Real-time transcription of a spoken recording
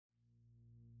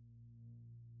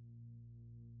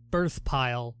Birth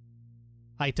Pile.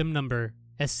 Item Number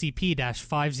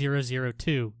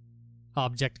SCP-5002.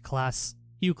 Object Class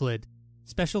Euclid.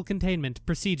 Special Containment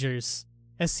Procedures.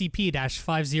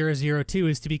 SCP-5002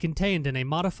 is to be contained in a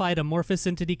modified amorphous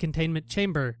entity containment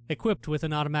chamber equipped with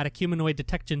an automatic humanoid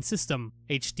detection system,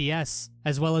 HDS,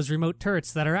 as well as remote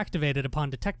turrets that are activated upon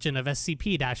detection of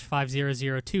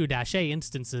SCP-5002-A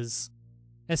instances.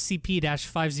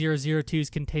 SCP-5002's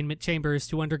containment chamber is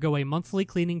to undergo a monthly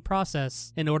cleaning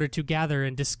process in order to gather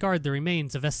and discard the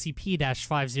remains of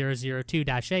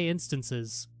SCP-5002-A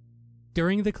instances.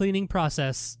 During the cleaning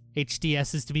process,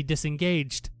 HDS is to be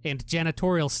disengaged, and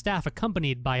janitorial staff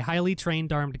accompanied by highly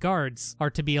trained armed guards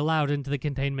are to be allowed into the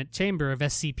containment chamber of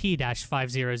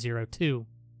SCP-5002.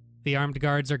 The armed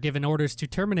guards are given orders to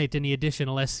terminate any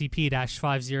additional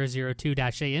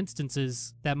SCP-5002-A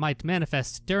instances that might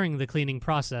manifest during the cleaning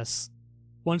process.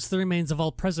 Once the remains of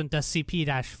all present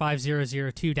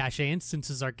SCP-5002-A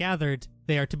instances are gathered,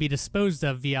 they are to be disposed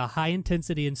of via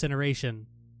high-intensity incineration.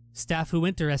 Staff who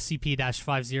enter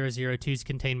SCP-5002's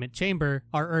containment chamber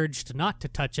are urged not to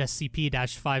touch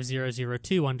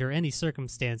SCP-5002 under any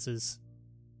circumstances.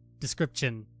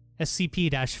 Description: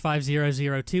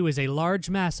 SCP-5002 is a large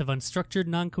mass of unstructured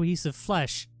non-cohesive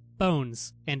flesh,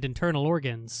 bones, and internal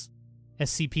organs.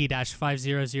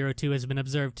 SCP-5002 has been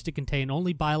observed to contain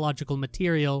only biological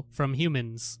material from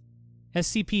humans.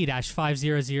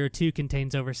 SCP-5002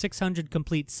 contains over 600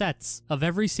 complete sets of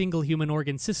every single human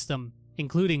organ system,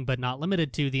 including but not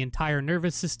limited to the entire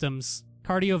nervous systems,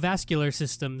 cardiovascular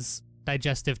systems,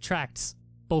 digestive tracts,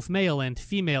 both male and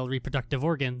female reproductive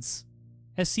organs.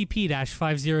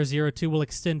 SCP-5002 will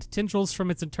extend tendrils from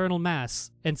its internal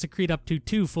mass and secrete up to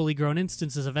 2 fully grown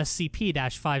instances of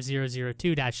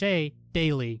SCP-5002-A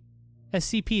daily.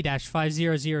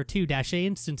 SCP-5002-A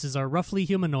instances are roughly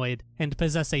humanoid and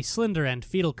possess a slender and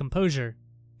fetal composure.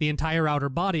 The entire outer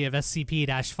body of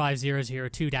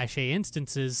SCP-5002-A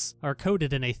instances are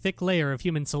coated in a thick layer of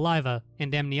human saliva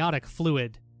and amniotic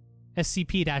fluid.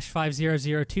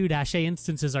 SCP-5002-A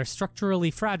instances are structurally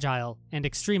fragile and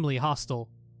extremely hostile.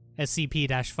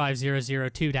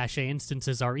 SCP-5002-A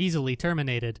instances are easily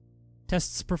terminated.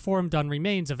 Tests performed on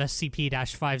remains of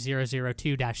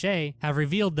SCP-5002-A have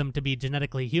revealed them to be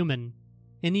genetically human.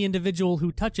 Any individual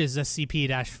who touches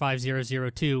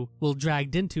SCP-5002 will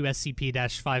dragged into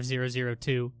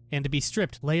SCP-5002 and be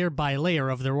stripped layer by layer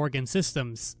of their organ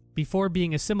systems before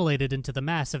being assimilated into the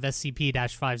mass of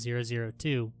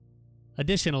SCP-5002.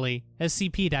 Additionally,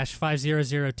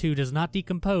 SCP-5002 does not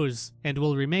decompose and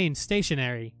will remain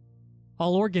stationary.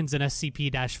 All organs in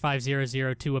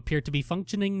SCP-5002 appear to be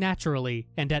functioning naturally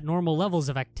and at normal levels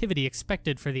of activity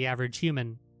expected for the average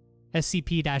human.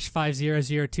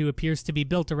 SCP-5002 appears to be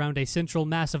built around a central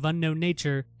mass of unknown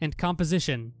nature and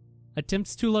composition.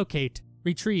 Attempts to locate,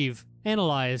 retrieve,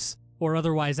 analyze, or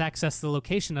otherwise access the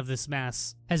location of this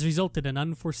mass has resulted in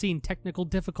unforeseen technical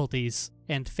difficulties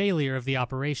and failure of the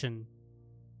operation.